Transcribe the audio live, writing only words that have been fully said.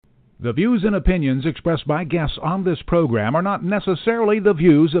The views and opinions expressed by guests on this program are not necessarily the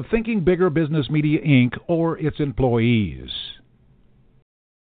views of Thinking Bigger Business Media, Inc. or its employees.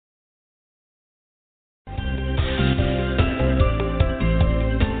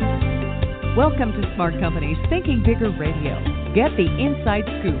 Welcome to Smart Company's Thinking Bigger Radio. Get the inside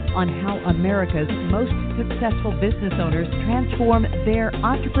scoop on how America's most successful business owners transform their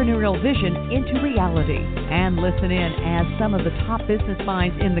entrepreneurial vision into reality. And listen in as some of the top business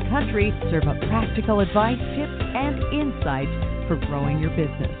minds in the country serve up practical advice, tips, and insights for growing your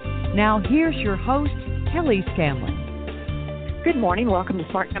business. Now here's your host, Kelly Scanlon. Good morning. Welcome to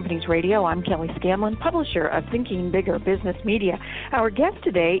Smart Companies Radio. I'm Kelly Scanlon, publisher of Thinking Bigger Business Media. Our guest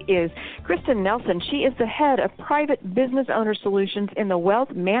today is Kristen Nelson. She is the head of Private Business Owner Solutions in the Wealth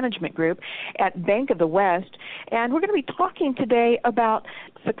Management Group at Bank of the West. And we're going to be talking today about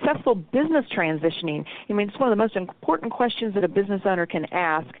successful business transitioning. I mean, it's one of the most important questions that a business owner can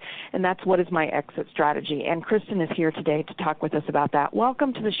ask, and that's, what is my exit strategy? And Kristen is here today to talk with us about that.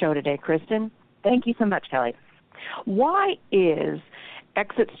 Welcome to the show today, Kristen. Thank you so much, Kelly. Why is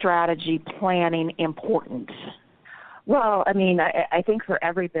exit strategy planning important? Well, I mean, I think for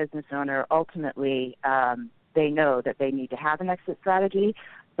every business owner, ultimately, they know that they need to have an exit strategy,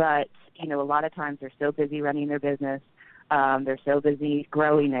 but, you know, a lot of times they're so busy running their business, they're so busy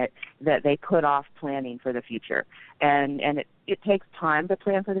growing it, that they put off planning for the future. And it takes time to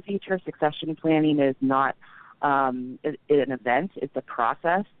plan for the future. Succession planning is not an event, it's a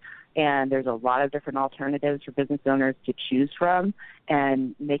process. And there's a lot of different alternatives for business owners to choose from,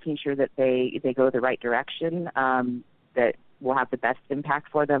 and making sure that they go the right direction that will have the best impact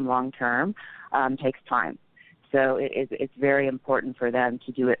for them long term takes time. So it's very important for them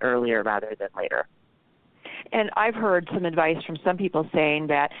to do it earlier rather than later. And I've heard some advice from some people saying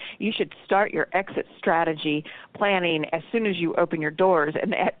that you should start your exit strategy planning as soon as you open your doors.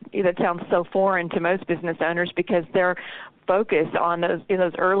 And that sounds so foreign to most business owners, because their focus on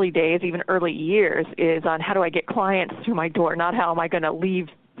those early days, even early years, is on how do I get clients through my door, not how am I going to leave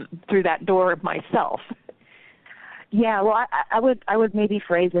through that door myself. Yeah, well, I would maybe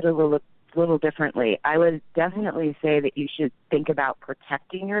phrase it a little differently. I would definitely say that you should think about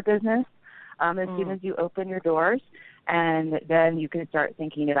protecting your business as soon as you open your doors, and then you can start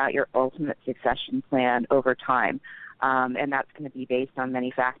thinking about your ultimate succession plan over time. And that's going to be based on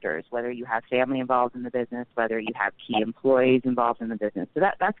many factors, whether you have family involved in the business, whether you have key employees involved in the business. So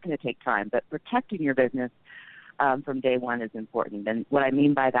that's going to take time. But protecting your business from day one is important. And what I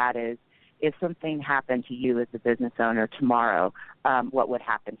mean by that is, if something happened to you as a business owner tomorrow, what would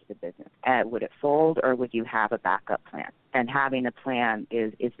happen to the business? Would it fold, or would you have a backup plan? And having a plan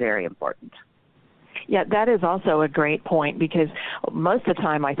is very important. Yeah, that is also a great point, because most of the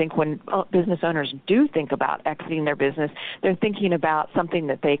time I think when business owners do think about exiting their business, they're thinking about something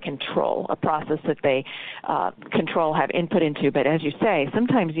that they control, a process that they control, have input into. But as you say,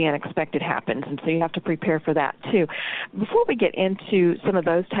 sometimes the unexpected happens, and so you have to prepare for that too. Before we get into some of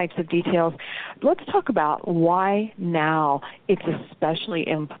those types of details, let's talk about why now it's especially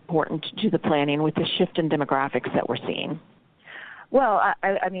important to the planning with the shift in demographics that we're seeing. Well,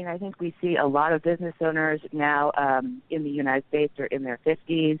 I mean, I think we see a lot of business owners now in the United States are in their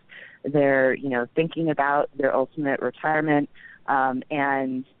 50s. They're, thinking about their ultimate retirement.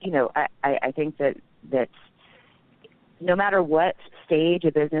 And, I think that no matter what stage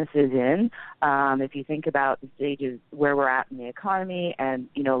a business is in, if you think about the stages where we're at in the economy, and,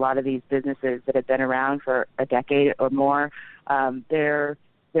 a lot of these businesses that have been around for a decade or more,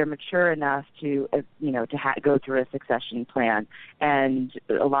 they're mature enough to go through a succession plan. And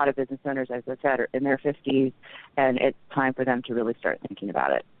a lot of business owners, as I said, are in their 50s, and it's time for them to really start thinking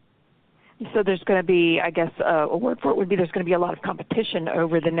about it. So there's going to be, I guess, a word for it would be there's going to be a lot of competition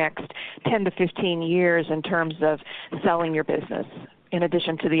over the next 10 to 15 years in terms of selling your business, in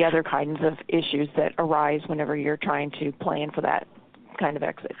addition to the other kinds of issues that arise whenever you're trying to plan for that kind of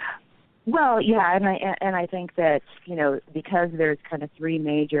exit. Well, yeah, and I think that, because there's kind of three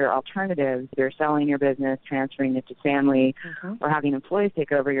major alternatives, you're selling your business, transferring it to family, or having employees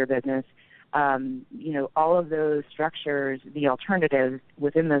take over your business, all of those structures, the alternatives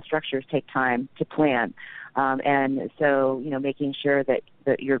within those structures take time to plan. And so, making sure that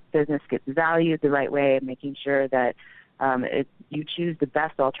your business gets valued the right way, and making sure that you choose the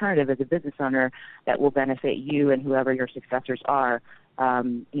best alternative as a business owner that will benefit you and whoever your successors are.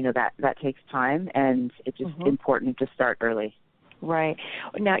 That takes time, and it's just important to start early. Right.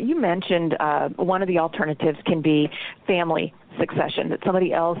 Now, you mentioned one of the alternatives can be family succession, that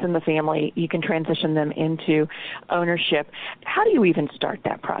somebody else in the family, you can transition them into ownership. How do you even start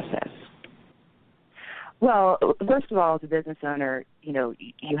that process? Well, first of all, as a business owner,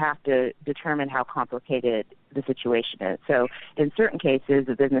 you have to determine how complicated the situation is. So in certain cases,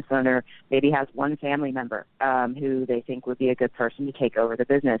 a business owner maybe has one family member who they think would be a good person to take over the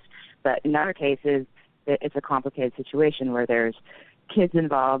business. But in other cases, it's a complicated situation where there's kids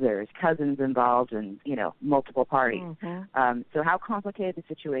involved, there's cousins involved, and, multiple parties. Mm-hmm. So how complicated the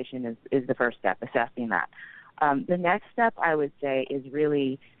situation is the first step, assessing that. The next step, I would say, is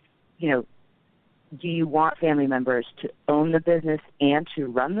really, do you want family members to own the business and to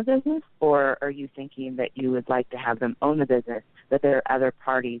run the business, or are you thinking that you would like to have them own the business, but there are other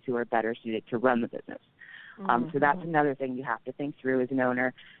parties who are better suited to run the business? So that's another thing you have to think through as an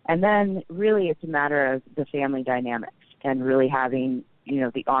owner. And then really it's a matter of the family dynamics and really having,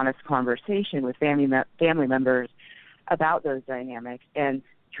 the honest conversation with family members about those dynamics and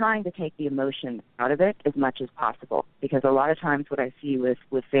trying to take the emotion out of it as much as possible. Because a lot of times what I see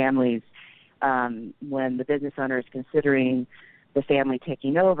with families, when the business owner is considering the family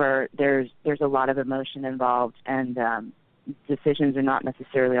taking over, there's a lot of emotion involved, and decisions are not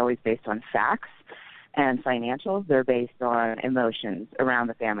necessarily always based on facts and financials. They're based on emotions around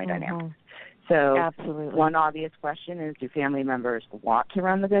the family dynamics. So absolutely. One obvious question is, do family members want to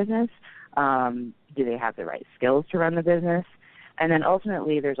run the business? Do they have the right skills to run the business? And then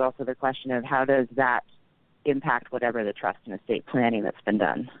ultimately there's also the question of how does that impact whatever the trust and estate planning that's been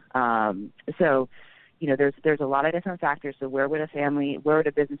done. So there's a lot of different factors. So where would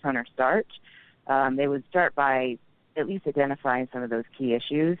a business owner start? They would start by at least identifying some of those key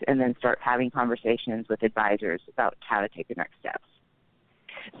issues and then start having conversations with advisors about how to take the next steps.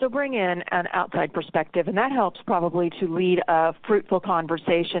 So bring in an outside perspective, and that helps probably to lead a fruitful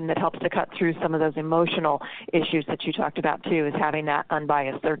conversation that helps to cut through some of those emotional issues that you talked about too, is having that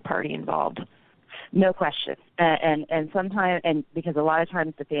unbiased third party involved. No question. And sometimes, and because a lot of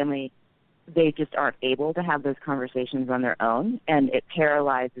times the family, they just aren't able to have those conversations on their own, and it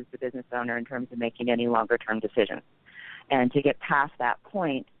paralyzes the business owner in terms of making any longer-term decisions. And to get past that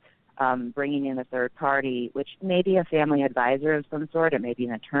point, bringing in a third party, which may be a family advisor of some sort, it may be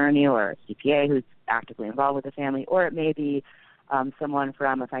an attorney or a CPA who's actively involved with the family, or it may be someone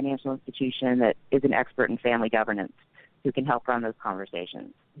from a financial institution that is an expert in family governance who can help run those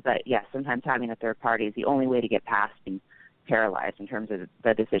conversations. But yes, sometimes having a third party is the only way to get past being paralyzed in terms of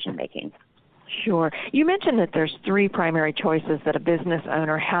the decision making. Sure. You mentioned that there's three primary choices that a business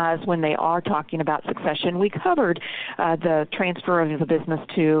owner has when they are talking about succession. We covered the transfer of the business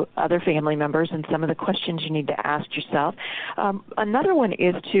to other family members and some of the questions you need to ask yourself. Another one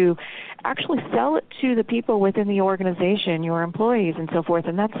is to actually sell it to the people within the organization, your employees and so forth,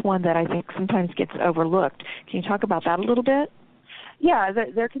 and that's one that I think sometimes gets overlooked. Can you talk about that a little bit? Yeah,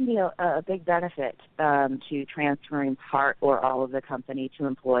 there can be a big benefit to transferring part or all of the company to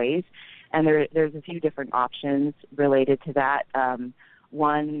employees. And there's a few different options related to that.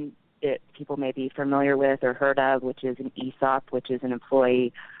 One that people may be familiar with or heard of, which is an ESOP, which is an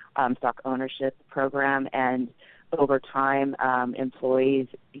employee stock ownership program. And over time, employees,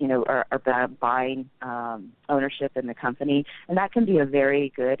 are buying ownership in the company. And that can be a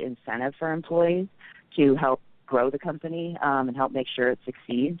very good incentive for employees to help grow the company and help make sure it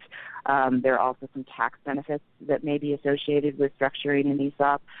succeeds. There are also some tax benefits that may be associated with structuring an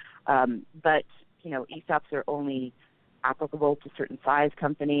ESOP. But ESOPs are only applicable to certain size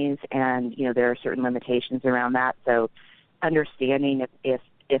companies, and, there are certain limitations around that. So understanding if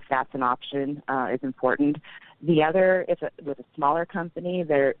that's an option is important. The other, with a smaller company,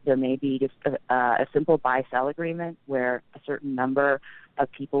 there may be just a simple buy-sell agreement where a certain number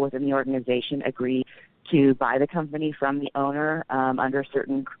of people within the organization agree to buy the company from the owner under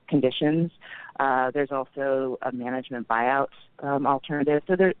certain conditions. There's also a management buyout alternative.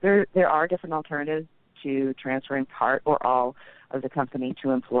 So there are different alternatives to transferring part or all of the company to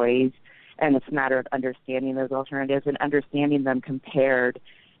employees, and it's a matter of understanding those alternatives and understanding them compared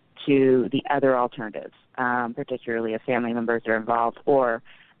to the other alternatives, particularly if family members are involved or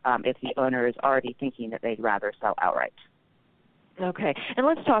if the owner is already thinking that they'd rather sell outright. Okay, and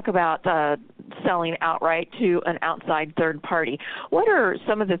let's talk about selling outright to an outside third party. What are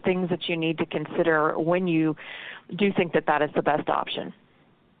some of the things that you need to consider when you do think that is the best option?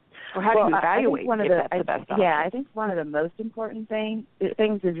 Or how do you evaluate if that's the best option? Yeah, I think one of the most important things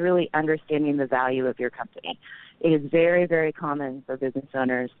is really understanding the value of your company. It is very, very common for business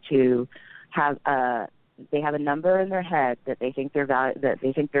owners to have they have a number in their head that they think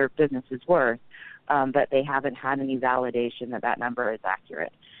their business is worth, but they haven't had any validation that number is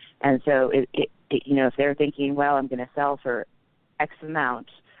accurate. And so, if they're thinking, well, I'm going to sell for X amount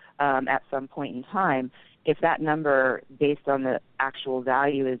at some point in time, if that number based on the actual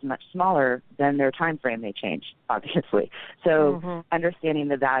value is much smaller, then their time frame may change, obviously. So understanding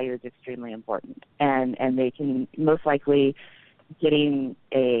the value is extremely important. And they can most likely getting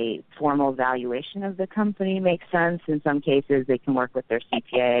a formal valuation of the company makes sense. In some cases, they can work with their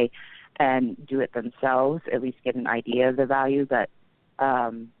CPA and do it themselves, at least get an idea of the value. But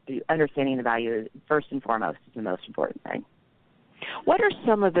understanding the value, first and foremost, is the most important thing. What are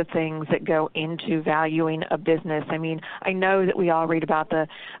some of the things that go into valuing a business? I mean, I know that we all read about the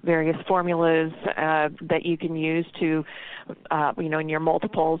various formulas that you can use to, in your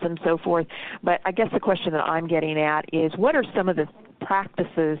multiples and so forth. But I guess the question that I'm getting at is, what are some of the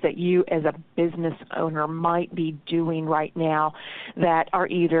practices that you as a business owner might be doing right now that are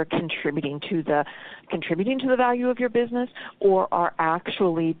either contributing to the value of your business or are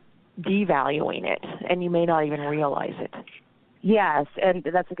actually devaluing it, and you may not even realize it? Yes, and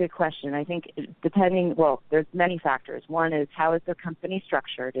that's a good question. I think there's many factors. One is, how is the company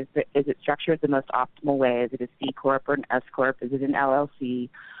structured? Is it structured the most optimal way? Is it a C Corp or an S Corp? Is it an LLC?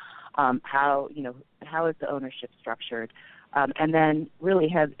 How is the ownership structured? And then really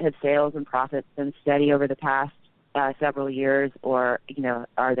have sales and profits been steady over the past several years, or,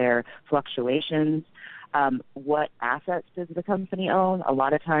 are there fluctuations? What assets does the company own? A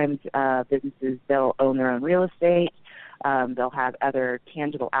lot of times businesses, they'll own their own real estate. They'll have other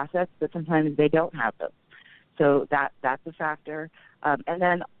tangible assets, but sometimes they don't have those. So that's a factor. And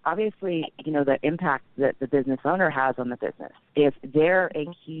then obviously, the impact that the business owner has on the business. If they're a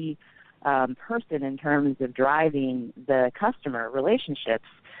key person in terms of driving the customer relationships,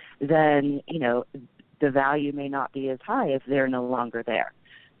 then, the value may not be as high if they're no longer there.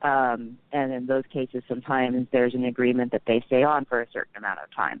 And in those cases, sometimes there's an agreement that they stay on for a certain amount of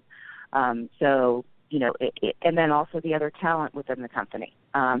time. And then also the other talent within the company.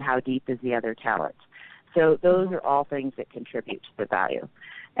 How deep is the other talent? So those are all things that contribute to the value.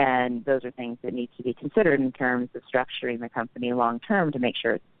 And those are things that need to be considered in terms of structuring the company long term to make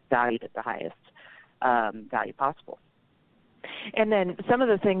sure it's valued at the highest value possible. And then some of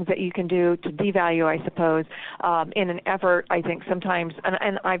the things that you can do to devalue, I suppose, in an effort, I think sometimes,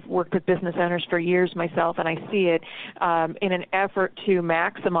 and I've worked with business owners for years myself, and I see it, in an effort to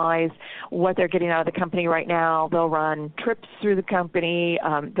maximize what they're getting out of the company right now. They'll run trips through the company.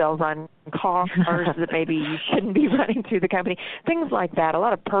 They'll run cars that maybe you shouldn't be running through the company, things like that. A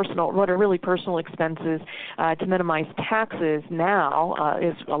lot of what are really personal expenses to minimize taxes now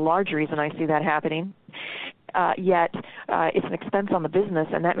is a large reason I see that happening. Yet it's an expense on the business,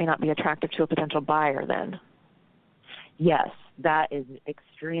 and that may not be attractive to a potential buyer then. Yes, that is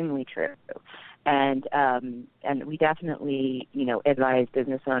extremely true. And we definitely, advise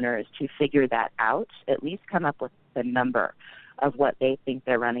business owners to figure that out, at least come up with the number of what they think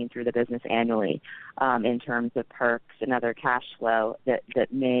they're running through the business annually in terms of perks and other cash flow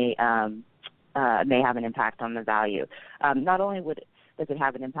that may have an impact on the value. Not only does it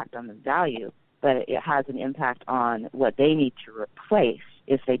have an impact on the value, but it has an impact on what they need to replace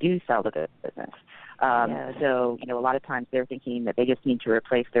if they do sell the business. Yes. So, a lot of times they're thinking that they just need to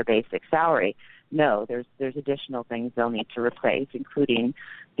replace their basic salary. No, there's additional things they'll need to replace, including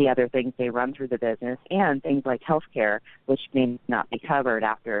the other things they run through the business and things like health care, which may not be covered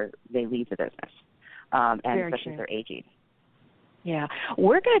after they leave the business, and especially if they're aging. Yeah.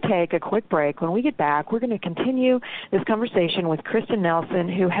 We're going to take a quick break. When we get back, we're going to continue this conversation with Kristen Nelson,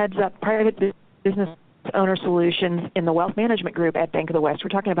 who heads up private business owner solutions in the wealth management group at Bank of the West. We're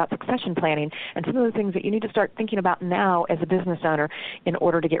talking about succession planning and some of the things that you need to start thinking about now as a business owner in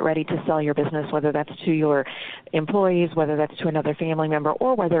order to get ready to sell your business, whether that's to your employees, whether that's to another family member,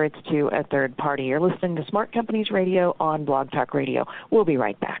 or whether it's to a third party. You're listening to Smart Companies Radio on Blog Talk Radio. We'll be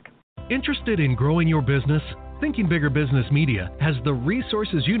right back. Interested in growing your business? Thinking Bigger Business Media has the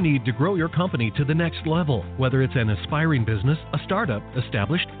resources you need to grow your company to the next level, whether it's an aspiring business, a startup,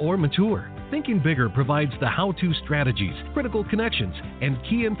 established, or mature. Thinking Bigger provides the how-to strategies, critical connections, and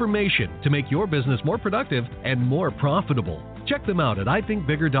key information to make your business more productive and more profitable. Check them out at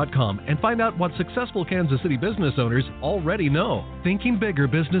ithinkbigger.com and find out what successful Kansas City business owners already know. Thinking Bigger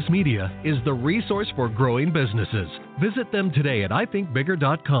Business Media is the resource for growing businesses. Visit them today at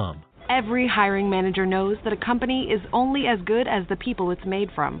ithinkbigger.com. Every hiring manager knows that a company is only as good as the people it's made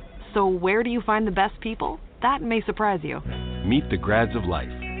from. So where do you find the best people? That may surprise you. Meet the grads of life.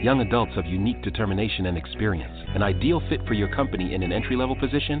 Young adults of unique determination and experience. An ideal fit for your company in an entry-level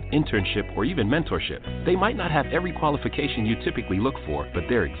position, internship, or even mentorship. They might not have every qualification you typically look for, but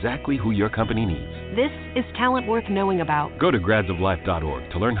they're exactly who your company needs. This is talent worth knowing about. Go to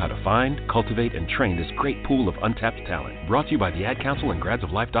gradsoflife.org to learn how to find, cultivate, and train this great pool of untapped talent. Brought to you by the Ad Council and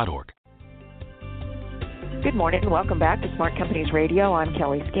gradsoflife.org. Good morning and welcome back to Smart Companies Radio. I'm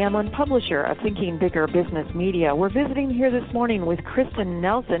Kelly Scanlon, publisher of Thinking Bigger Business Media. We're visiting here this morning with Kristen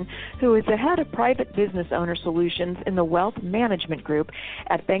Nelson, who is the head of Private Business Owner Solutions in the Wealth Management Group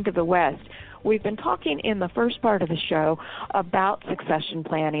at Bank of the West. We've been talking in the first part of the show about succession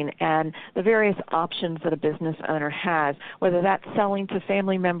planning and the various options that a business owner has, whether that's selling to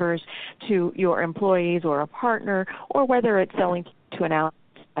family members, to your employees or a partner, or whether it's selling to an outside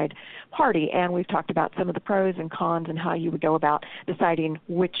party. And we've talked about some of the pros and cons and how you would go about deciding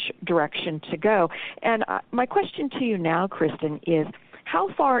which direction to go. And my question to you now, Kristen, is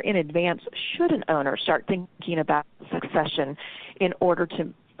how far in advance should an owner start thinking about succession in order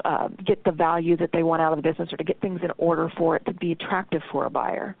to get the value that they want out of the business, or to get things in order for it to be attractive for a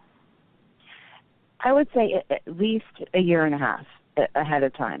buyer? I would say at least a year and a half ahead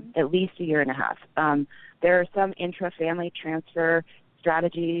of time, at least a year and a half. There are some intra-family transfer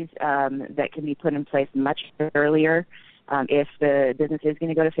strategies that can be put in place much earlier if the business is going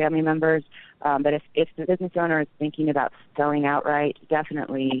to go to family members. But if the business owner is thinking about selling outright,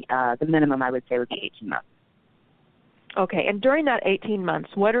 definitely the minimum I would say would be 18 months. Okay, and during that 18 months,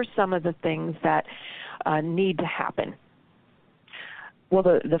 what are some of the things that need to happen? Well,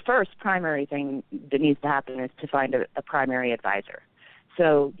 the first primary thing that needs to happen is to find a primary advisor.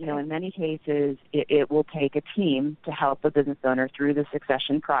 So, in many cases, it will take a team to help a business owner through the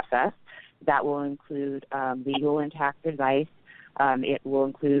succession process. That will include legal and tax advice. It will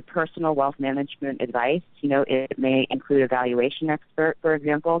include personal wealth management advice. It may include a valuation expert, for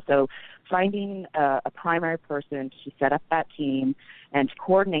example. So finding a primary person to set up that team and to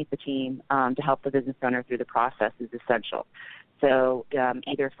coordinate the team to help the business owner through the process is essential. So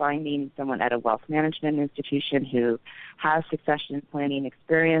either finding someone at a wealth management institution who has succession planning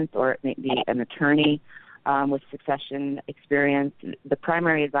experience, or it may be an attorney with succession experience. The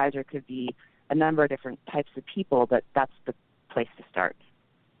primary advisor could be a number of different types of people, but that's the place to start.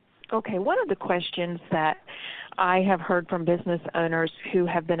 Okay, one of the questions that I have heard from business owners who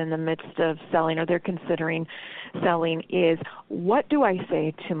have been in the midst of selling, or they're considering selling, is what do I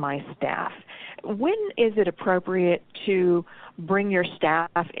say to my staff? When is it appropriate to bring your staff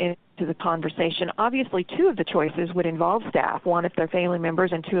into the conversation? Obviously, two of the choices would involve staff. One, if they're family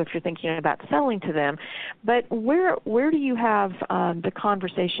members, and two, if you're thinking about selling to them. But where do you have the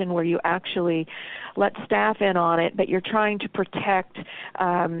conversation where you actually let staff in on it, but you're trying to protect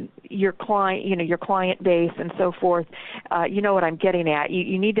your client, your client base and so forth? You know what I'm getting at.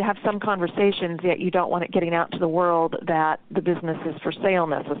 You need to have some conversations, yet you don't want it getting out to the world that the business is for sale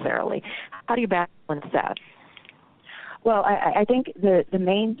necessarily. How do you balance that? Well, I think the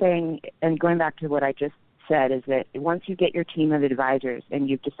main thing, and going back to what I just said, is that once you get your team of advisors and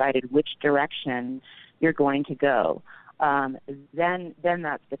you've decided which direction you're going to go, then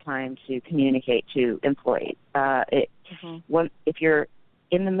that's the time to communicate to employees. If you're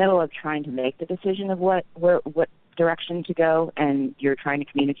in the middle of trying to make the decision of what direction to go, and you're trying to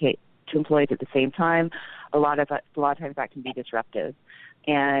communicate to employees at the same time, a lot of times that can be disruptive.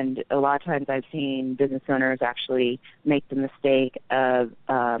 And a lot of times I've seen business owners actually make the mistake of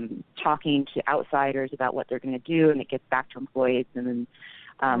talking to outsiders about what they're going to do, and it gets back to employees, and then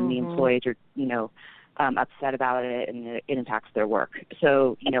the employees are, upset about it, and it impacts their work.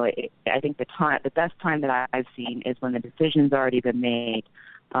 So, I think the best time that I've seen is when the decision's already been made,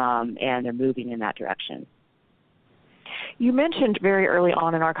 and they're moving in that direction. You mentioned very early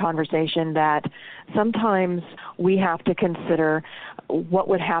on in our conversation that sometimes we have to consider what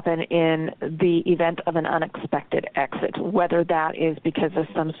would happen in the event of an unexpected exit, whether that is because of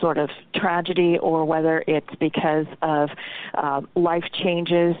some sort of tragedy or whether it's because of life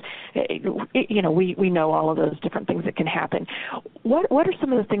changes. We know all of those different things that can happen. What are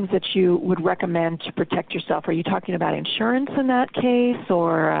some of the things that you would recommend to protect yourself? Are you talking about insurance in that case,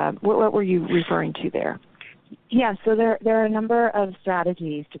 or what were you referring to there? Yeah, so there are a number of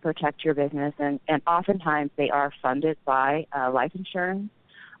strategies to protect your business, and oftentimes they are funded by life insurance.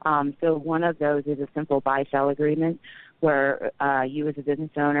 So one of those is a simple buy-sell agreement where you as a business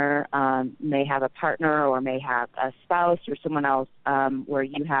owner may have a partner or may have a spouse or someone else where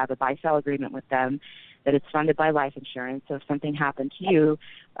you have a buy-sell agreement with them that it's funded by life insurance. So if something happened to you,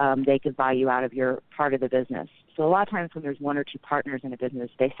 they could buy you out of your part of the business. So a lot of times when there's one or two partners in a business,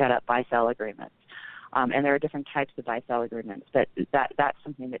 they set up buy-sell agreements. And there are different types of buy-sell agreements, but that's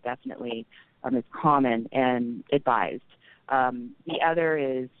something that definitely is common and advised. The other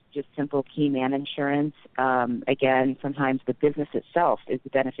is just simple key man insurance. Again, sometimes the business itself is the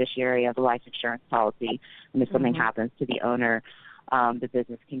beneficiary of a life insurance policy, and if something happens to the owner, the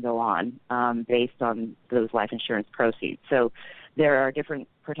business can go on based on those life insurance proceeds. So there are different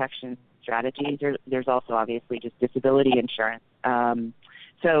protections strategies. There's also obviously just disability insurance.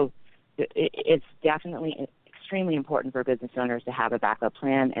 So it's definitely extremely important for business owners to have a backup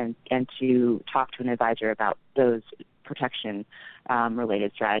plan and to talk to an advisor about those protection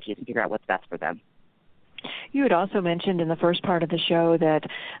related strategies and figure out what's best for them. You had also mentioned in the first part of the show that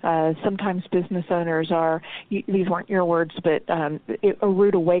sometimes business owners are, these weren't your words, but a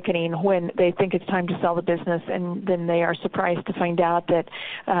rude awakening when they think it's time to sell the business, and then they are surprised to find out that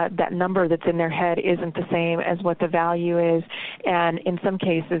that number that's in their head isn't the same as what the value is. And in some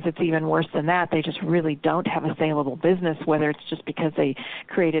cases, it's even worse than that. They just really don't have a saleable business, whether it's just because they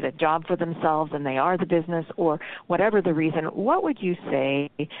created a job for themselves and they are the business, or whatever the reason. What would you say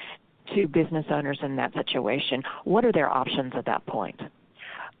to business owners in that situation? What are their options at that point?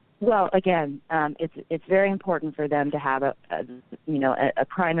 Well, again, it's very important for them to have a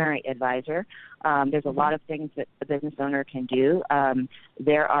primary advisor. There's a lot of things that a business owner can do.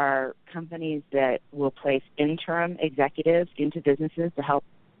 There are companies that will place interim executives into businesses to help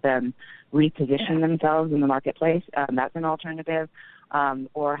them reposition themselves in the marketplace. That's an alternative.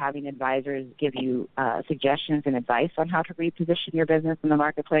 Or having advisors give you suggestions and advice on how to reposition your business in the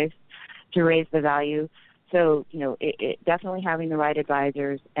marketplace to raise the value. So, definitely having the right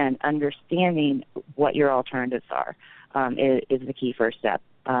advisors and understanding what your alternatives are is the key first step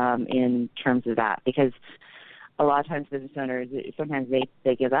in terms of that. Because a lot of times business owners, sometimes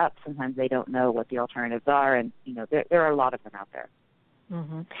they give up, sometimes they don't know what the alternatives are, and, there are a lot of them out there.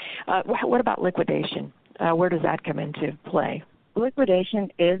 Mm-hmm. What about liquidation? Where does that come into play?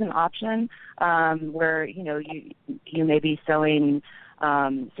 Liquidation is an option where you may be selling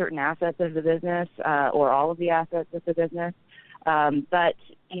certain assets of the business or all of the assets of the business, but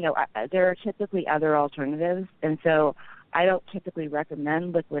there are typically other alternatives, and so I don't typically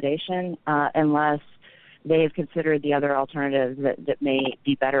recommend liquidation unless they've considered the other alternatives that may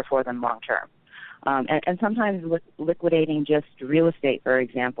be better for them long term. And sometimes liquidating just real estate, for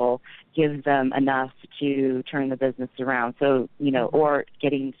example, gives them enough to turn the business around. So, or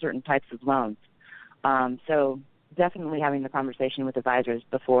getting certain types of loans. So definitely having the conversation with advisors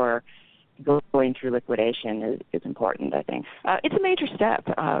before going through liquidation is important, I think. It's a major step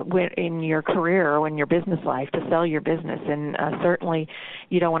in your career or in your business life to sell your business, and certainly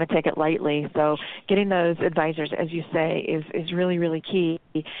you don't want to take it lightly. So getting those advisors, as you say, is really, really key.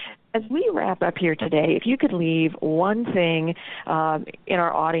 As we wrap up here today, if you could leave one thing in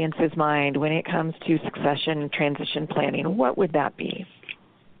our audience's mind when it comes to succession and transition planning, what would that be?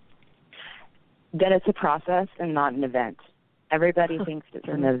 That it's a process and not an event. Everybody thinks it's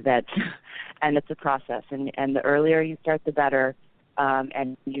an event, and it's a process. And the earlier you start, the better,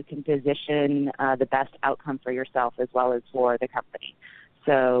 and you can position the best outcome for yourself as well as for the company.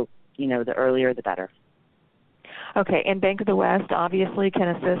 So, the earlier, the better. Okay, and Bank of the West obviously can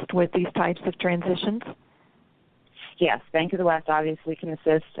assist with these types of transitions? Yes, Bank of the West obviously can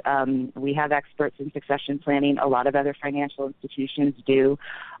assist. We have experts in succession planning. A lot of other financial institutions do,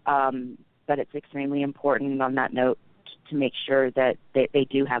 but it's extremely important on that note to make sure that they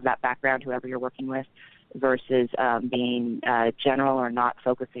do have that background, whoever you're working with, versus being general or not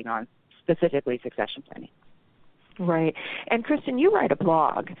focusing on specifically succession planning. Right. And Kristen, you write a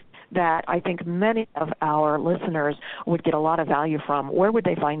blog that I think many of our listeners would get a lot of value from. Where would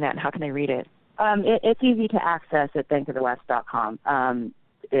they find that, and how can they read it? It's easy to access at bankofthewest.com.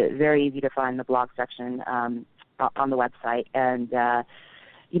 It's very easy to find the blog section on the website, and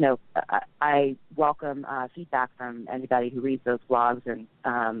I welcome feedback from anybody who reads those blogs, and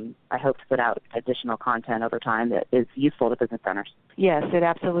I hope to put out additional content over time that is useful to business owners. Yes, it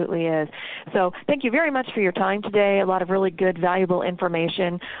absolutely is. So thank you very much for your time today. A lot of really good, valuable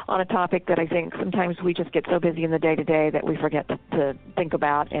information on a topic that I think sometimes we just get so busy in the day-to-day that we forget to think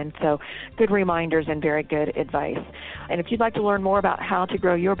about. And so good reminders and very good advice. And if you'd like to learn more about how to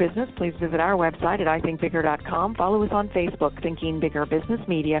grow your business, please visit our website at ithinkbigger.com. Follow us on Facebook, Thinking Bigger Business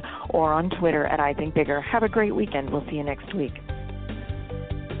Media, or on Twitter at ithinkbigger. Have a great weekend. We'll see you next week.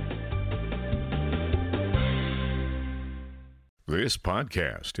 This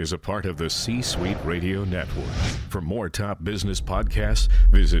podcast is a part of the C-Suite Radio Network. For more top business podcasts,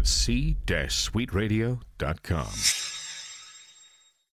 visit c-suiteradio.com.